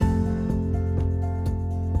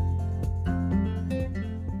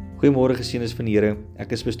Goeiemôre geseëndes van die Here,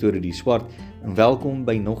 ek is pastoor die Swart en welkom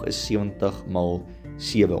by nog 'n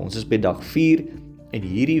 70x7. Ons is by dag 4 en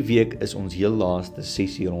hierdie week is ons heel laaste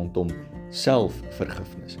sessie rondom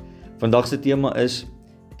selfvergifnis. Vandag se tema is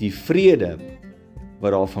die vrede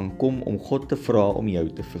wat daarvan kom om God te vra om jou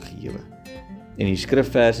te vergewe. En die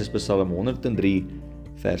skrifvers is Psalm 103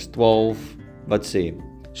 vers 12 wat sê: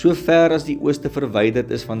 So ver as die ooste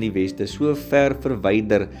verwyderd is van die weste, so ver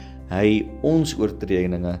verwyder hy ons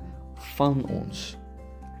oortredinge van ons.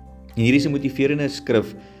 En hier is 'n motiverende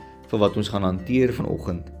skrif vir wat ons gaan hanteer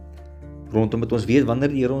vanoggend. Rondom dit ons weet wanneer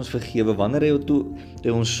die Here ons vergewe, wanneer hy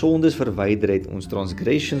ons sondes verwyder het, ons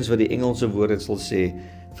transgressions wat die Engelse woord sal sê,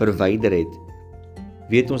 verwyder het,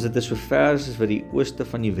 weet ons dit is so ver as wat die ooste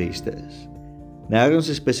van die weste is. Nergens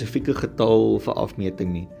 'n spesifieke getal vir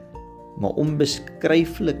afmeting nie, maar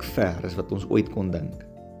onbeskryflik ver as wat ons ooit kon dink.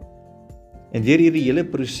 En deur hierdie hele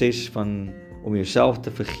proses van om jouself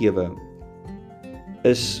te vergewe,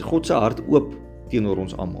 is God se hart oop teenoor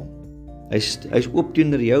ons almal. Hy's oop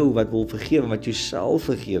teenoor jou wat wil vergewe, wat jouself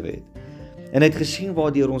vergewe het. En hy het gesien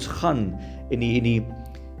waardeur ons gaan en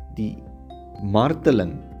die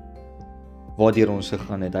marteling waardeur ons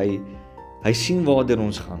gegaan het. Hy sien waardeur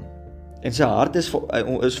ons gaan. En sy hart is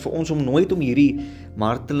vir ons om nooit om hierdie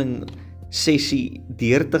marteling sessie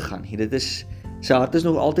deur te gaan. Sy hart is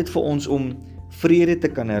nog altyd vir ons om vrede te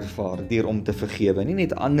kan ervaar deur om te vergewe. Nie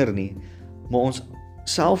net ander nie, maar ons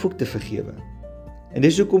self ook te vergewe. En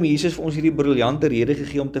dis hoekom Jesus vir ons hierdie briljante rede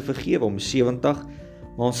gegee om te vergewe, om 70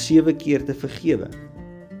 maal 7 keer te vergewe.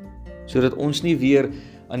 Sodat ons nie weer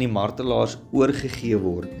aan die martelaars oorgegee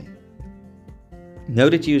word nie. Nou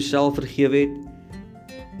dat jy jouself vergewe het,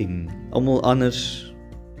 en almal anders,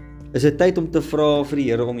 is dit tyd om te vra vir die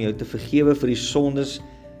Here om jou te vergewe vir die sondes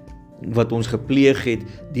wat ons gepleeg het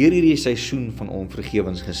deur hierdie seisoen van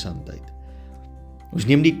onvergewensgesindheid. Ons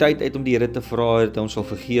neem die tyd uit om die Here te vra dat hy ons sal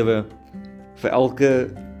vergewe vir elke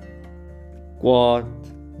kwaad,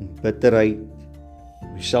 bitterheid,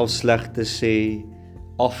 jouself sleg te sê,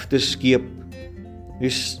 af te skeep,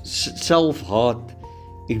 selfhaat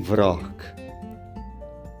en wraak.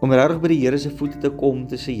 Om regtig by die Here se voete te kom,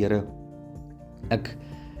 te sê, Here,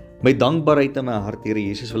 my dankbaarheid in my hart, Here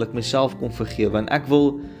Jesus, wil ek myself kom vergewe, en ek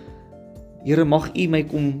wil, Here, mag U my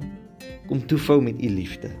kom toevou met U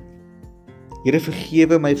liefde. Here,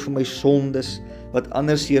 vergewe my vir my sondes, wat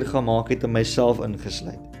anders seer gemaak het en myself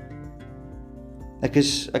ingesluit. Ek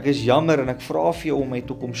is jammer en ek vra vir jou om my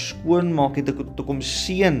te kom skoonmaak en te kom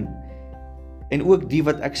seën, en ook die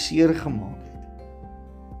wat ek seer gemaak het.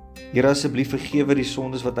 Here, asseblief vergewe die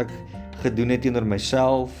sondes wat ek gedoen het teenoor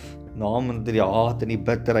myself, naamlik die haat en die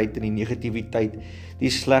bitterheid en die negativiteit, die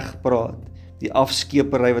slegpraat, die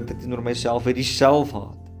afskepery wat ek teenoor myself het, die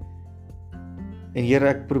selfhaat. En Here,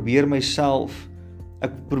 ek probeer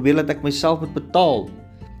dat ek myself moet betaal,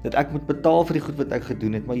 dat ek moet betaal vir die goed wat ek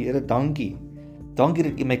gedoen het, maar Here, dankie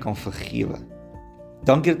dat U my kan vergewe.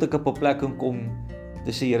 Dankie dat ek op 'n plek kan kom,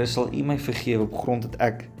 te sê, Here, sal U my vergewe op grond dat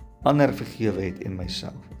ek ander vergewe het en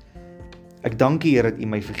myself. Ek dank U, Here, dat U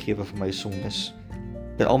my vergewe vir my sondes,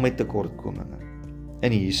 vir al my tekortkominge.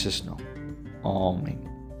 In Jesus naam. Amen.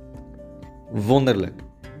 Wonderlik.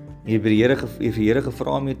 Jy het die Here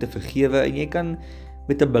gevra om jou te vergewe, en jy kan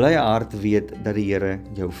met 'n blye hart weet dat die Here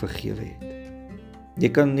jou vergewe het. Jy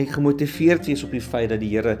kan nie gemotiveerd wees op die feit dat die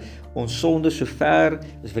Here ons sonde so ver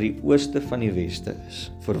as wat die ooste van die weste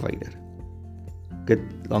is, verwyder. Ek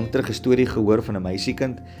het lank terug 'n storie gehoor van 'n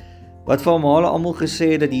meisiekind wat vir haar ma almal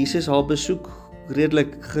gesê het dat Jesus haar besoek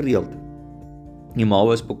redelik gereeld. Die ma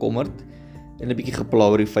was bekommerd en 'n bietjie gepla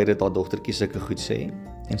oor die feit dat haar dogtertjie sulke goed sê,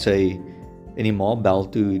 en die ma bel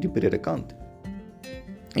toe die predikant.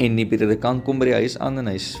 En die predikant kom by die huis aan en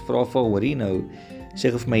hy vra vir haar, hoorie nou,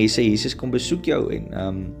 sê vir my, hy sê Jesus kom besoek jou, en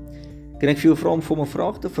kan ek vir jou vra om vir 'n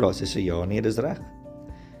vraag te vra? Sy sê ja, nee, dis reg.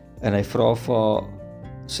 En hy vra vir haar,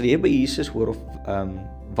 sê jy by Jesus hoor of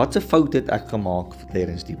wat 'n fout het ek gemaak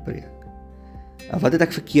tydens die preek? Wat het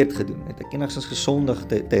ek verkeerd gedoen? Het ek enigstens gesondig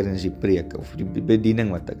tydens die preek of die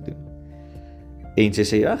bediening wat ek doen? En sy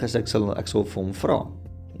sê ja, ek sal vir hom vra.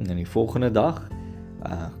 En die volgende dag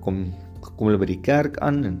kom hulle by die kerk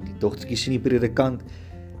aan en die dogtertjie sien die predikant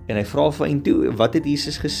en hy vra vir haar toe, wat het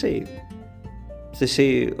Jesus gesê? Sy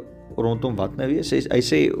sê rondom wat nou weer? Hy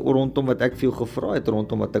sê rondom wat ek vir jou gevra het,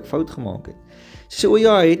 rondom wat ek fout gemaak het. Sy sê, o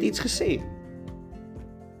ja, hy het iets gesê.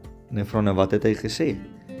 En hy vra nou, wat het hy gesê?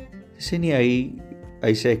 Sy sê nie,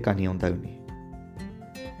 hy sê ek kan nie onthou nie.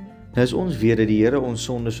 Nou as ons weet dat die Here ons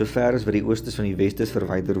sonde so ver as wat die oostes van die westes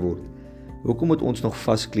verwyder word, hoekom moet ons nog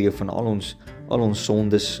vaskleef van al ons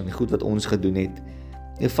sondes en die goed wat ons gedoen het,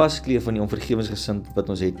 en vaskleef van die onvergewensgesind wat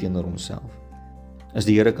ons het teenoor onsself? As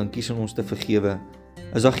die Here kan kies om ons te vergewe,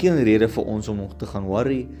 is daar geen rede vir ons om nog te gaan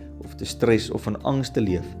worry, of te stres, of in angs te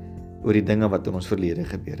leef, oor die dinge wat in ons verlede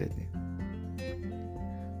gebeur het nie.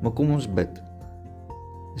 Maar kom ons bid.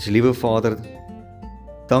 Liewe Vader,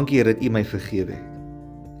 dankie Here dat U my vergewe het.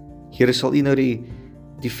 Here, sal U nou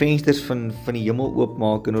die vensters van die hemel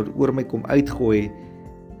oopmaak en oor my kom uitgooi,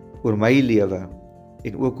 oor my lewe,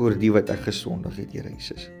 en ook oor die wat ek gesondig het, Here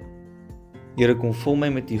Jesus. Here, kom vul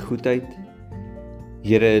my met U goedheid.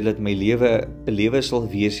 Here, laat my lewe 'n lewe sal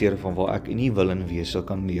wees, Here, van waar ek in U wil en wese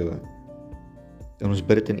kan lewe. En ons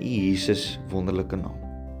bid dit in U Jesus wonderlike naam.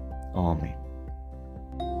 Amen.